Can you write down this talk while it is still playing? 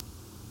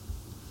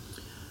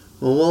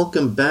Well,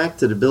 welcome back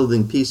to the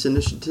Building Peace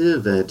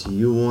Initiative at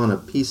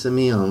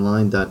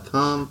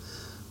youwantapieceofmeonline.com.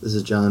 This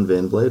is John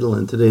Van Bladel,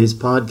 and today's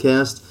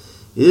podcast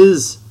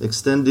is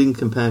Extending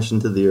Compassion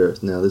to the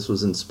Earth. Now, this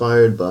was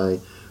inspired by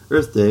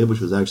Earth Day,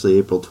 which was actually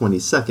April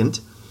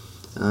 22nd.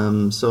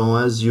 So,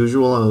 as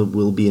usual, I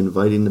will be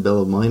inviting the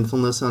bell of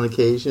mindfulness on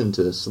occasion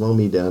to slow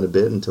me down a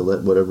bit and to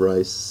let whatever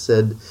I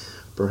said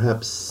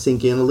perhaps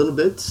sink in a little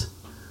bit.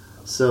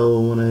 So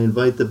when I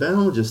invite the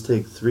bell, just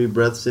take 3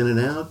 breaths in and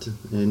out,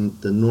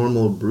 and the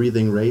normal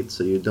breathing rate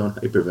so you don't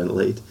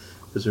hyperventilate.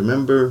 Because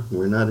remember,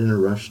 we're not in a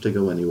rush to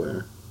go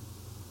anywhere.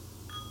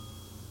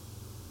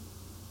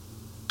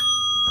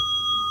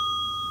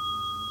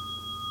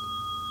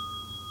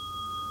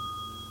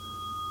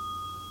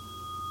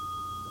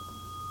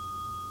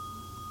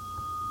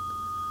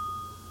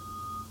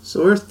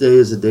 So Earth Day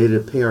is a day to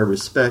pay our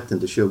respect and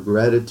to show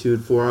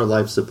gratitude for our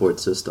life support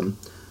system.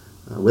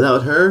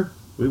 Without her,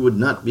 we would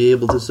not be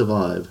able to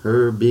survive,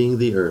 her being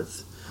the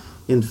Earth.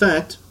 In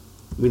fact,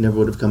 we never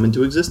would have come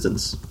into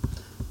existence.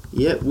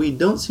 Yet we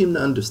don't seem to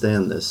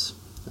understand this.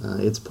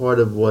 It's part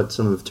of what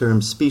some have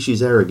termed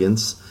species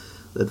arrogance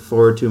that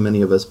far too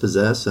many of us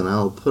possess, and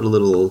I'll put a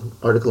little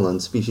article on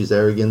species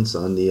arrogance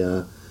on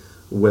the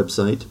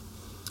website.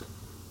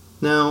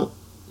 Now,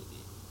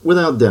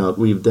 without doubt,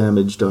 we've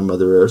damaged our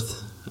Mother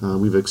Earth.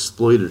 We've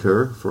exploited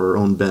her for our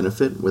own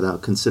benefit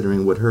without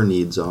considering what her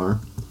needs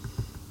are.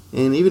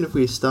 And even if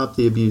we stop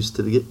the abuse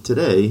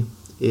today,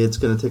 it's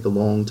going to take a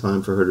long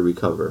time for her to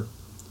recover.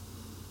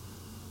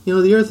 You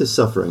know, the Earth is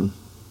suffering,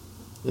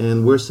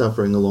 and we're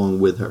suffering along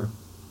with her.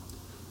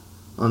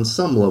 On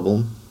some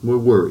level, we're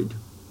worried,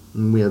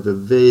 and we have a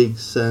vague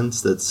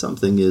sense that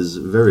something is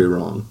very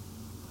wrong.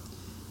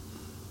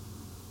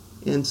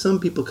 And some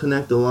people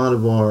connect a lot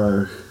of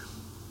our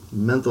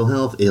mental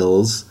health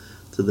ills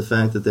to the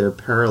fact that they're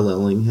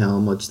paralleling how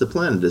much the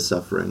planet is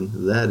suffering.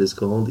 That is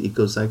called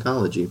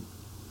ecopsychology.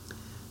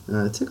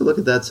 Take a look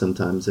at that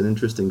sometimes, an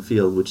interesting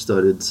field which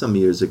started some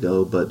years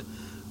ago, but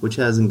which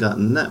hasn't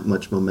gotten that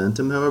much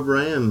momentum. However,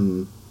 I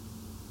am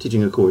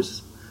teaching a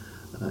course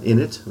in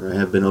it, or I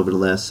have been over the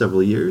last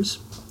several years.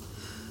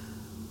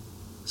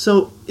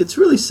 So, it's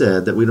really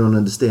sad that we don't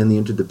understand the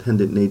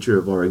interdependent nature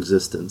of our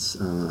existence.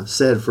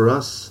 Sad for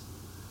us,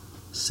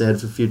 sad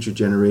for future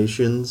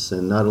generations,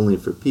 and not only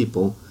for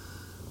people,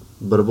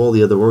 but of all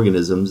the other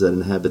organisms that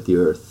inhabit the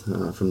Earth,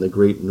 from the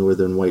great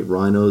northern white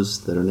rhinos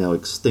that are now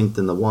extinct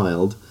in the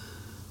wild,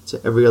 to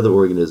every other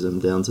organism,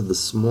 down to the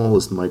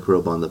smallest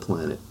microbe on the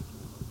planet.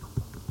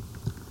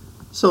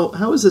 So,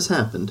 how has this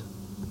happened?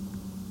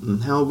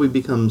 And how have we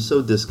become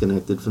so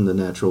disconnected from the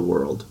natural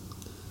world?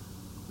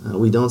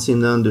 We don't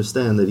seem to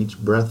understand that each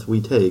breath we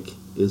take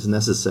is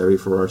necessary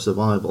for our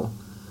survival.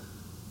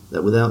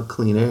 That without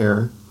clean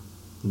air,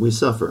 we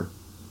suffer.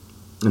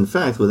 In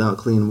fact, without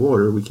clean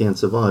water, we can't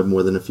survive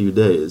more than a few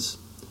days.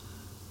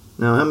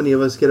 Now, how many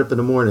of us get up in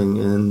the morning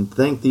and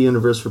thank the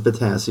universe for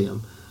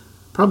potassium?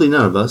 Probably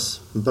none of us,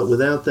 but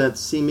without that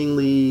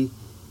seemingly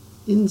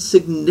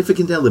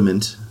insignificant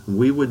element,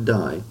 we would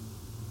die.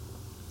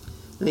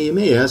 Now, you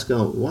may ask,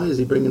 why is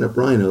he bringing up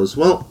rhinos?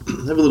 Well,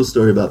 I have a little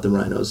story about the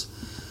rhinos.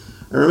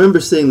 I remember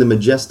seeing the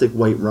majestic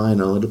white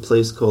rhino at a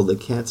place called the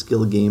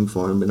Catskill Game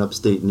Farm in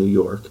upstate New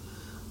York.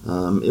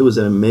 It was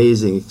an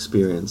amazing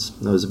experience.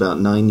 I was about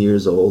 9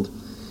 years old,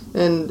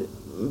 and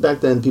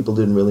back then people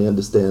didn't really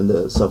understand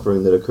the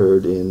suffering that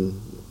occurred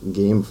in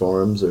game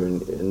farms or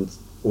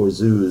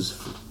zoos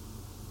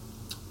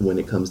when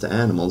it comes to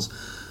animals.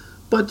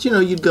 But,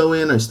 you'd go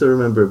in. I still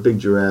remember a big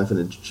giraffe and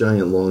a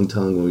giant long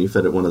tongue when we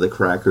fed it one of the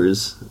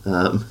crackers.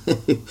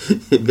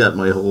 It got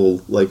my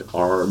whole,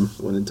 arm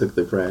when it took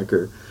the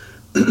cracker.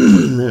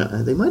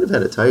 They might have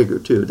had a tiger,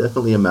 too.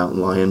 Definitely a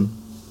mountain lion.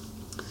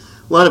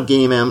 A lot of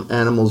game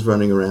animals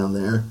running around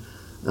there.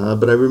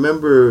 But I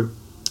remember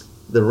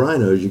the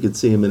rhinos, you could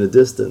see them in a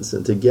distance.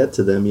 And to get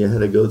to them, you had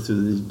to go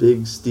through these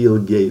big steel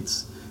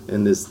gates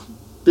and this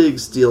big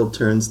steel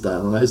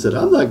turnstile. And I said,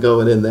 I'm not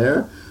going in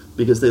there,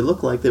 because they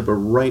looked like they were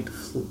right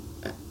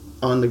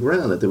on the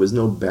ground, that there was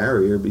no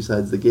barrier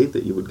besides the gate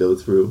that you would go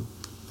through.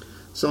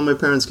 So my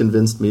parents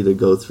convinced me to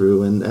go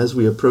through, and as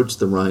we approached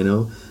the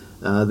rhino,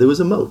 there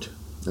was a moat,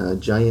 a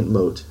giant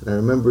moat. I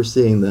remember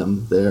seeing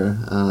them there.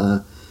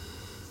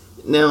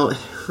 Now,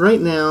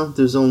 right now,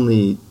 there's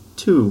only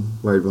 2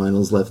 white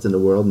rhinos left in the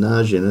world,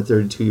 Najin, a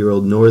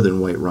 32-year-old northern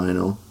white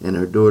rhino, and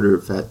her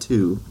daughter,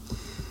 Fatu.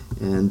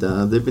 And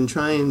they've been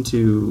trying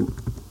to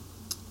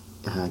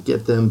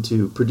get them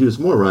to produce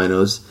more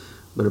rhinos,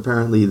 but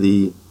apparently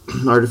the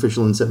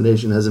artificial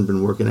insemination hasn't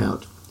been working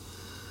out.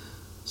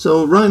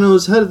 So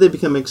rhinos, how did they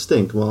become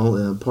extinct?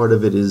 Well, part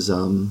of it is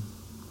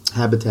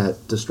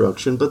habitat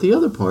destruction, but the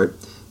other part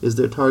is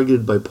they're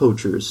targeted by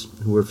poachers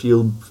who are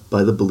fueled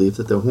by the belief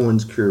that their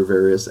horns cure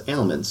various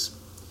ailments.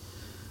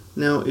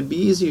 Now, it'd be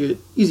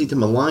easy to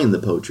malign the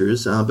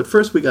poachers, but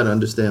first we got to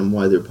understand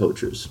why they're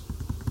poachers.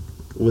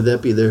 Would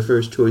that be their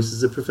first choice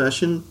as a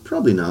profession?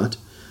 Probably not.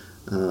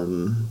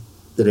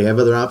 Do they have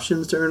other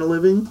options to earn a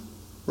living?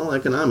 Well,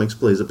 economics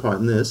plays a part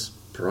in this.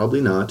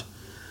 Probably not.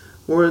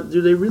 Or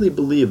do they really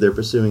believe they're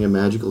pursuing a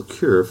magical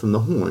cure from the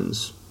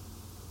horns?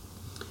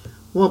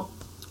 Well,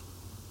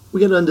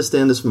 we got to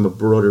understand this from a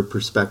broader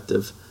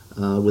perspective,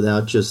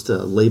 without just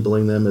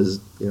labeling them as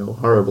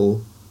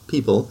horrible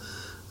people,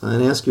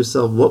 and ask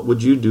yourself, what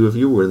would you do if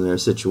you were in their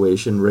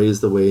situation,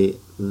 raised the way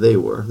they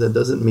were? That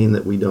doesn't mean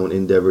that we don't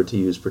endeavor to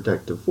use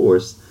protective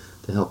force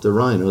to help the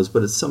rhinos,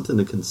 but it's something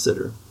to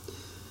consider.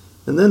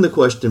 And then the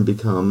question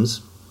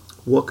becomes,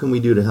 what can we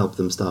do to help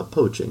them stop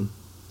poaching?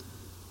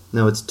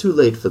 Now, it's too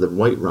late for the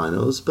white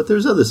rhinos, but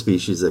there's other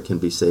species that can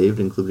be saved,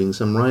 including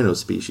some rhino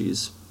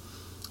species.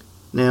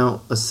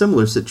 Now, a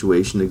similar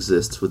situation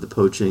exists with the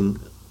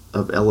poaching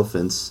of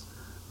elephants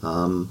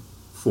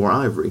for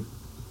ivory.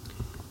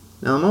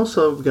 Now, I'm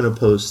also going to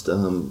post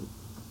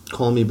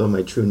Call Me By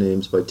My True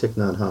Names by Thich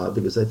Nhat Hanh,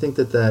 because I think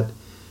that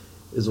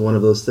is one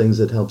of those things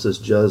that helps us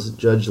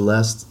judge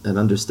less and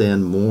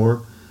understand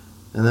more.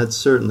 And that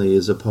certainly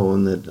is a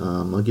poem that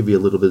I'll give you a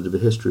little bit of a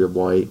history of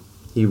why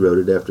he wrote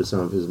it after some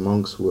of his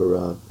monks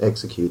were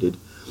executed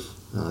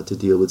to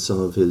deal with some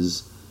of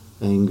his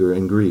anger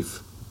and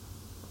grief.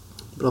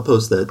 But I'll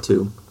post that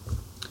too.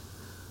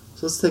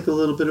 So let's take a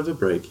little bit of a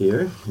break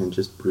here and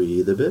just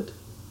breathe a bit.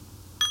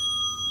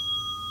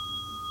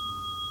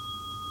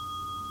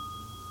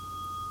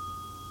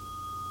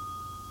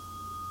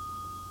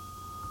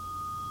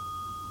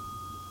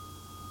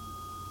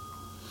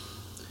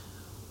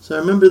 So I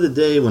remember the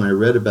day when I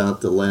read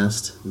about the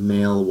last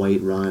male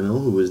white rhino,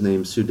 who was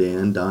named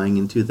Sudan, dying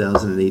in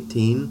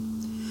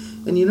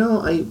 2018. And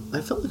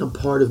I felt like a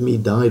part of me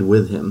died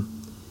with him.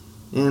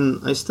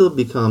 And I still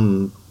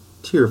become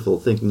tearful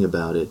thinking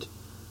about it.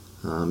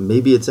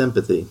 Maybe it's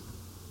empathy.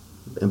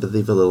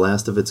 Empathy for the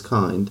last of its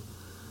kind,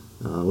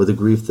 with the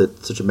grief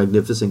that such a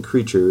magnificent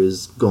creature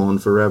is gone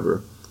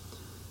forever.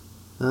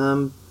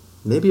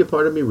 Maybe a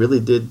part of me really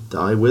did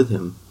die with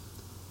him.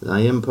 I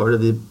am part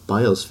of the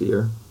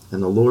biosphere.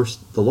 And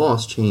the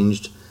loss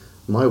changed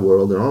my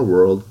world and our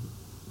world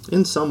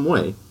in some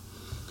way.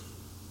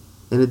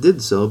 And it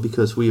did so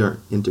because we are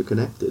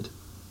interconnected.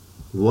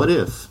 What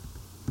if,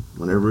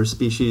 whenever a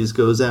species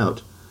goes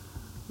out,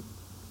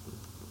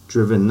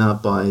 driven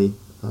not by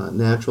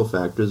natural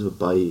factors but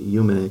by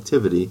human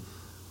activity,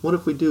 what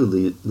if we do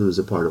lose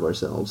a part of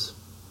ourselves?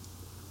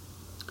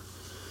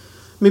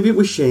 Maybe it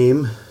was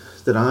shame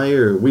that I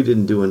or we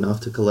didn't do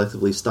enough to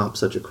collectively stop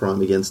such a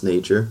crime against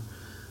nature.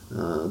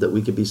 That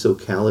we could be so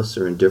callous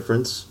or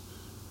indifferent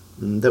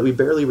that we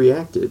barely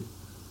reacted.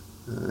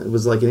 It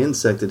was like an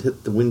insect that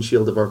hit the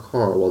windshield of our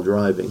car while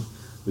driving.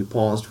 We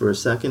paused for a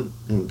second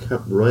and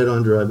kept right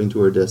on driving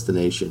to our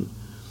destination.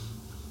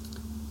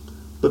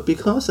 But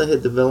because I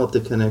had developed a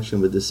connection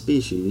with the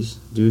species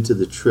due to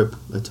the trip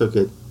I took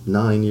at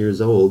 9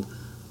 years old,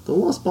 the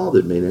loss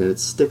bothered me and it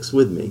sticks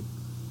with me.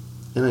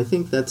 And I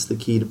think that's the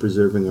key to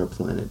preserving our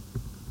planet.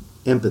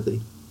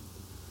 Empathy.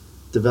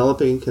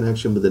 Developing a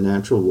connection with the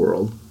natural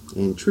world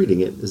and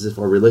treating it as if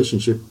our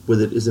relationship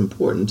with it is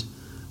important,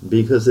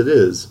 because it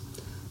is.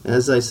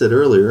 As I said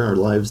earlier, our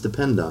lives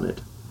depend on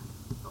it.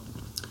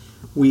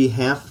 We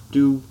have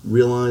to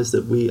realize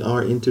that we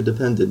are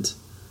interdependent.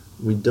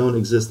 We don't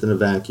exist in a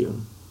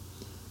vacuum.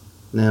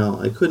 Now,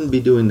 I couldn't be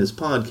doing this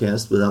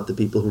podcast without the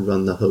people who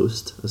run the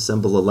host,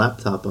 assemble the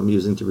laptop I'm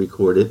using to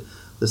record it,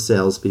 the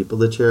salespeople,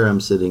 the chair I'm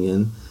sitting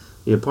in,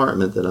 the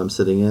apartment that I'm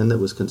sitting in that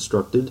was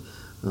constructed,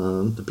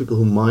 the people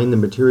who mine the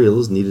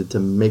materials needed to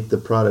make the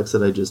products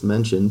that I just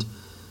mentioned,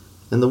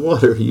 and the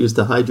water used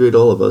to hydrate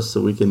all of us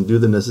so we can do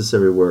the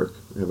necessary work.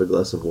 I have a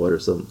glass of water,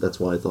 so that's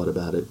why I thought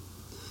about it.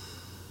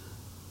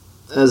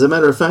 As a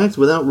matter of fact,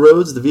 without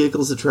roads, the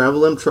vehicles that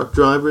travel them, truck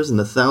drivers, and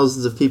the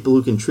thousands of people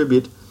who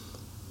contribute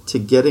to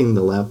getting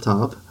the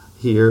laptop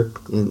here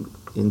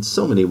in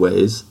so many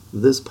ways,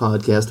 this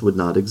podcast would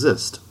not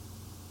exist.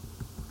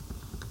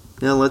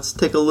 Now let's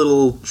take a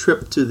little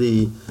trip to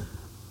the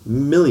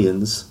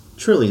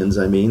trillions,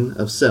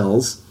 of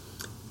cells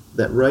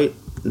that right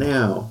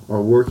now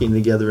are working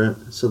together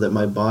so that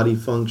my body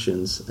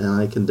functions and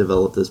I can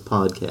develop this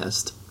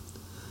podcast.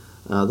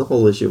 The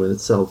whole issue in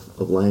itself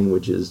of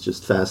language is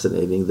just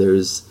fascinating.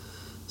 There's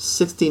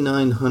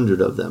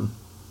 6,900 of them.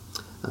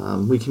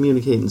 We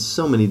communicate in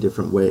so many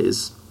different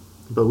ways,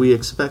 but we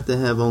expect to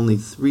have only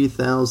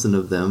 3,000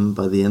 of them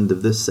by the end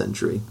of this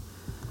century.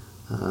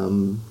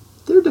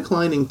 They're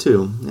declining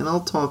too, and I'll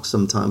talk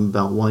sometime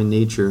about why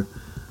nature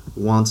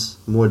wants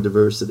more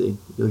diversity.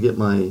 You'll get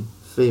my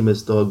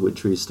famous dogwood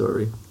tree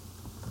story.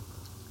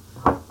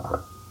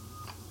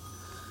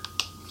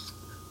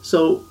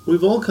 So,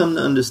 we've all come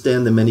to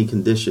understand the many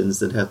conditions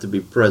that have to be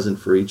present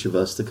for each of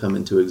us to come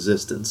into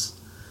existence.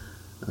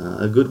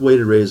 A good way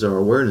to raise our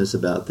awareness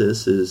about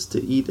this is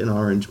to eat an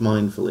orange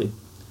mindfully.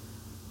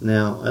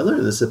 Now, I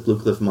learned this at Blue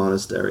Cliff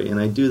Monastery, and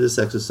I do this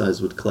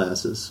exercise with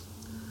classes.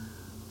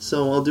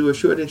 So I'll do a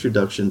short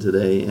introduction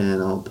today,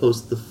 and I'll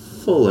post the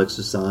full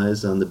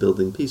exercise on the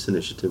Building Peace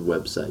Initiative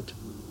website.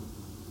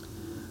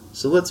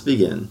 So let's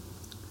begin.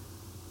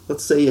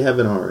 Let's say you have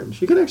an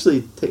orange. You can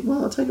actually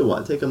I'll tell you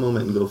what, take a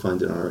moment and go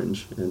find an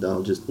orange, and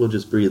we'll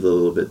just breathe a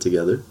little bit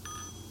together.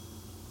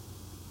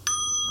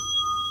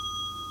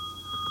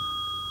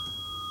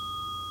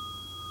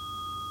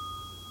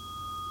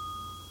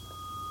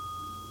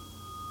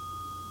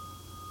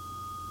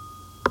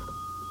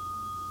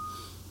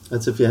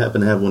 That's if you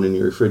happen to have one in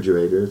your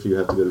refrigerator. If you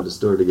have to go to the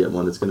store to get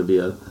one, it's going to be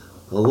a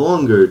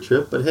longer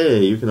trip. But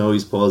hey, you can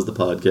always pause the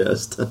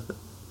podcast.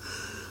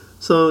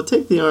 So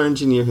take the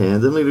orange in your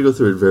hand. I'm going to go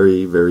through it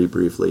very, very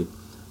briefly.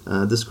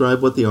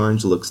 Describe what the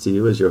orange looks to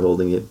you as you're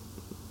holding it.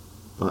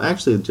 Well,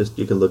 actually, just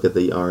you can look at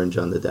the orange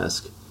on the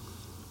desk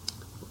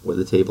or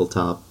the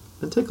tabletop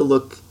and take a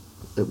look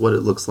at what it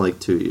looks like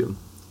to you.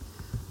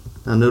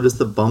 Now notice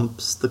the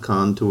bumps, the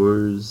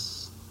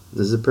contours.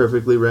 Is it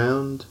perfectly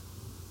round?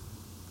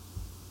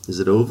 Is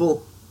it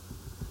oval?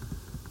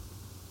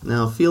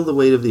 Now feel the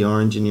weight of the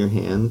orange in your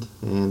hand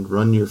and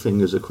run your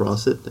fingers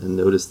across it and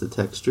notice the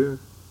texture.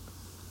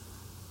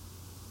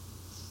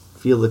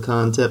 Feel the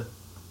contact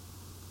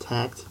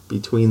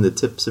between the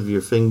tips of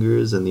your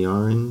fingers and the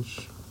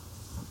orange.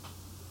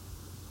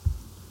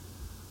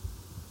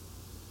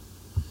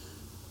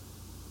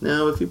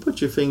 Now if you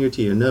put your finger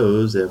to your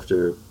nose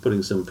after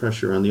putting some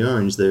pressure on the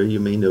orange there, you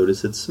may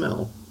notice its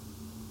smell.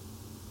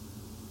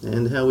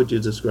 And how would you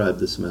describe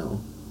the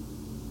smell?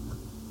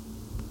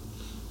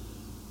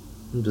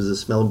 Does the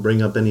smell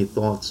bring up any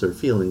thoughts or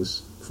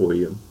feelings for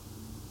you?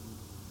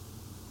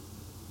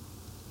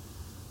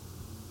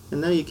 And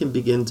now you can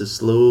begin to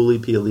slowly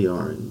peel the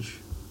orange.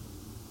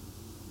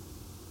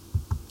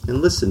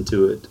 And listen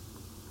to it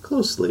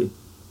closely,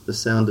 the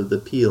sound of the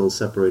peel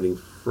separating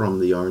from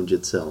the orange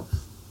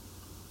itself.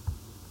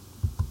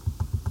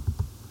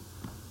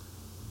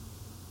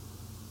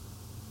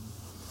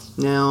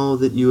 Now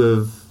that you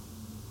have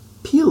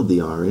peeled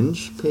the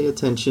orange, pay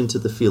attention to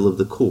the feel of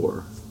the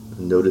core.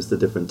 And notice the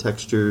different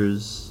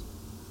textures,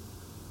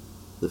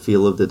 the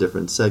feel of the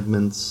different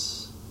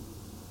segments.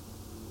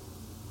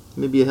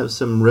 Maybe you have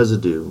some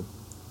residue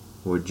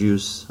or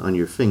juice on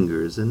your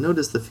fingers, and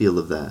notice the feel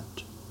of that.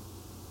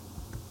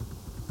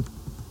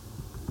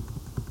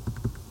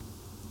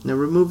 Now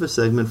remove a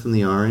segment from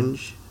the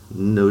orange.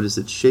 Notice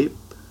its shape,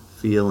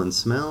 feel, and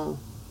smell.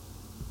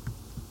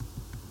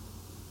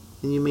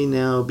 And you may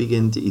now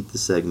begin to eat the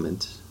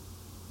segment.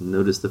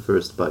 Notice the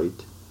first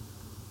bite.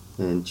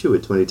 And chew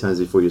it 20 times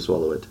before you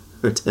swallow it,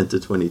 or 10 to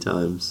 20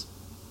 times.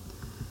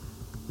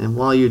 And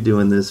while you're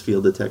doing this,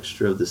 feel the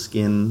texture of the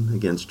skin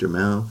against your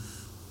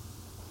mouth,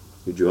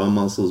 your jaw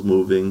muscles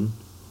moving.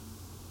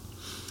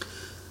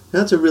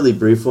 That's a really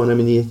brief one. I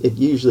mean, it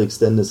usually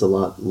extends this a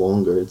lot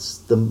longer. It's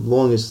the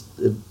longest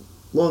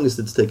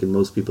it's taken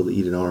most people to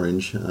eat an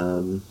orange.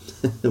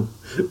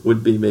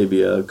 Would be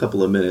maybe a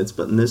couple of minutes,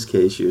 but in this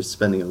case, you're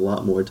spending a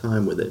lot more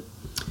time with it.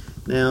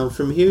 Now,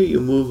 from here,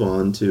 you move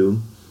on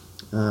to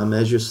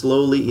as you're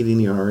slowly eating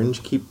the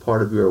orange, keep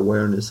part of your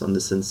awareness on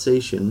the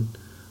sensation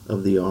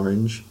of the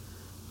orange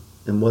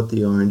and what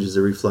the orange is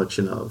a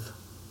reflection of.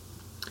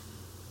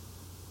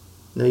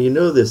 Now you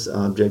know this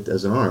object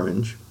as an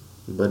orange,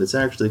 but it's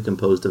actually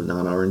composed of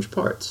non-orange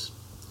parts.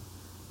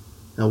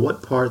 Now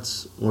what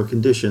parts or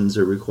conditions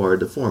are required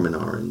to form an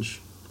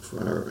orange, for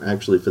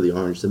the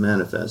orange to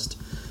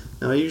manifest?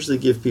 Now I usually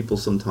give people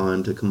some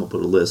time to come up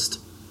with a list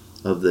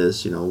of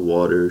this,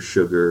 water,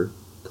 sugar,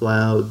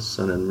 clouds,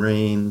 sun and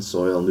rain,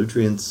 soil,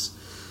 nutrients,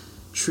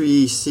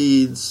 tree,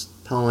 seeds,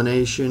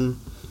 pollination.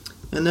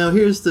 And now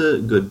here's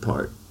the good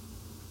part.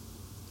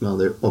 Well,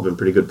 they've all been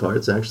pretty good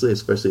parts, actually,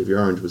 especially if your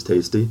orange was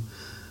tasty.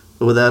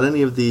 But without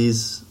any of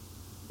these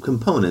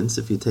components,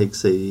 if you take,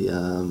 say,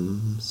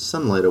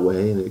 sunlight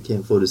away and it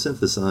can't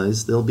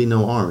photosynthesize, there'll be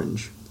no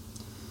orange.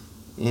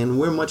 And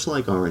we're much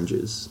like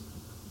oranges.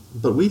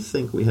 But we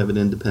think we have an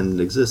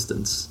independent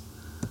existence.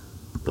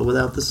 But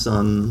without the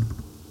sun,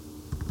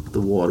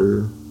 the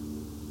water,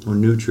 or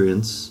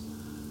nutrients,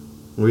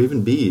 or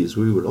even bees,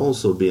 we would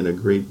also be in a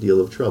great deal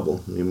of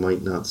trouble. We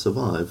might not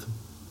survive.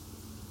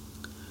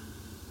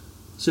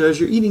 So as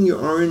you're eating your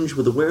orange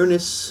with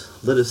awareness,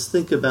 let us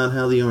think about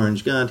how the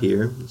orange got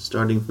here,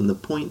 starting from the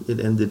point it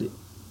ended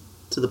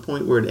to the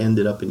point where it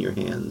ended up in your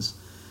hands.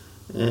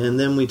 And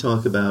then we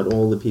talk about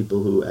all the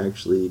people who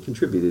actually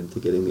contributed to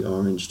getting the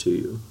orange to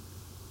you.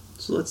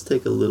 So let's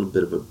take a little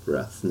bit of a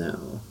breath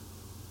now.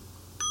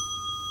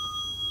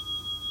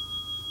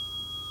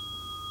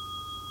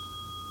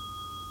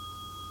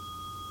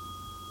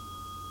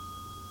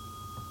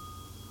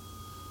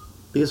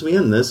 Because we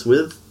end this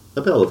with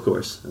a bell, of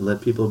course, and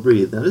let people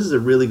breathe. Now, this is a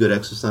really good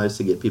exercise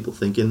to get people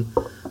thinking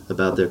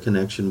about their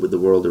connection with the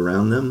world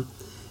around them,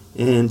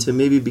 and to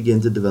maybe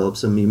begin to develop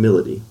some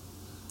humility,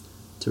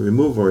 to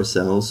remove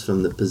ourselves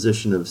from the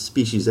position of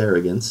species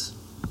arrogance,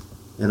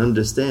 and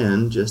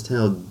understand just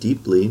how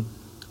deeply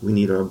we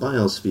need our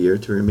biosphere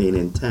to remain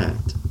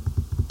intact,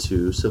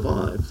 to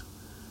survive.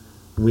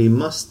 We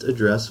must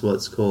address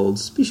what's called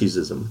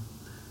speciesism,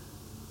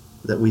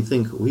 that we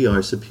think we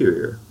are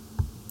superior,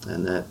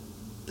 and that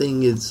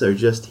things are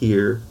just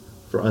here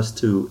for us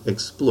to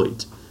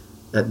exploit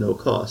at no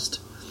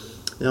cost.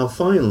 Now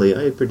finally,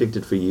 I had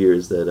predicted for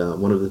years that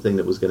one of the things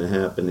that was going to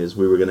happen is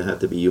we were going to have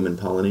to be human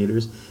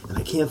pollinators, and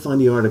I can't find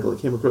the article. I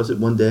came across it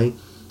one day,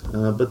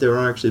 but there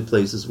are actually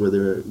places where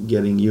they're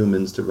getting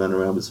humans to run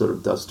around with sort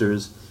of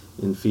dusters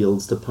in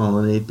fields to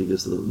pollinate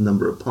because the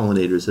number of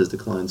pollinators has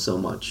declined so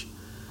much.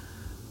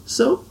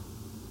 So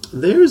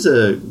there's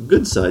a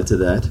good side to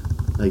that.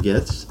 I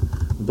guess.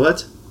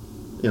 But,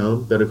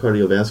 better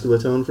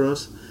cardiovascular tone for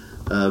us.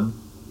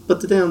 But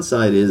the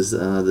downside is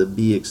the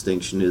bee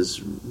extinction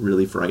is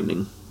really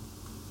frightening.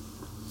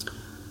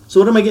 So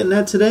what am I getting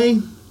at today?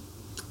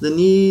 The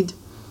need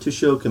to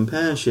show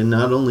compassion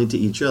not only to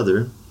each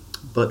other,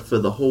 but for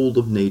the whole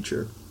of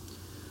nature.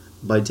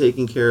 By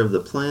taking care of the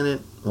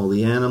planet, all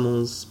the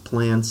animals,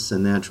 plants,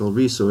 and natural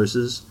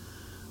resources,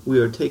 we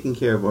are taking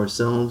care of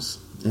ourselves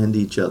and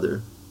each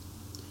other.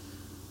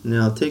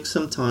 Now take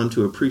some time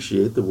to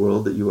appreciate the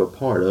world that you are a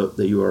part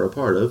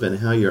of, and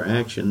how your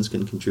actions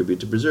can contribute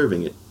to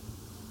preserving it.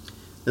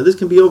 Now this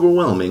can be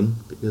overwhelming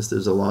because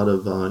there's a lot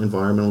of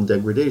environmental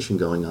degradation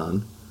going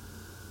on.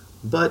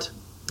 But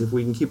if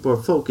we can keep our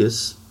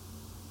focus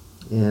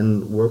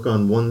and work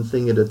on one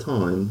thing at a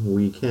time,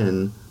 we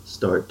can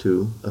start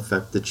to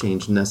affect the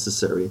change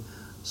necessary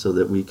so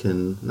that we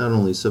can not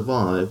only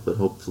survive, but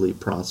hopefully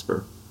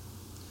prosper.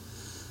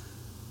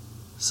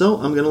 So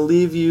I'm going to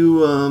leave you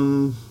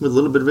with a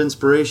little bit of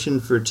inspiration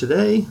for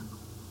today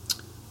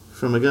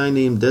from a guy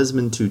named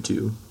Desmond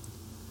Tutu.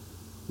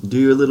 Do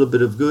your little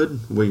bit of good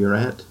where you're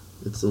at.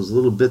 It's those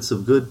little bits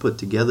of good put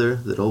together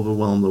that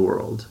overwhelm the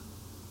world.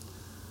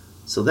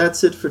 So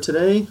that's it for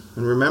today,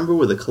 and remember,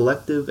 with a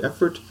collective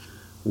effort,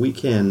 we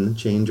can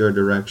change our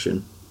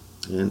direction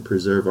and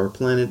preserve our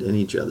planet and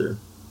each other.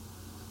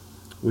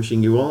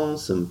 Wishing you all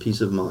some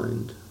peace of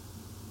mind.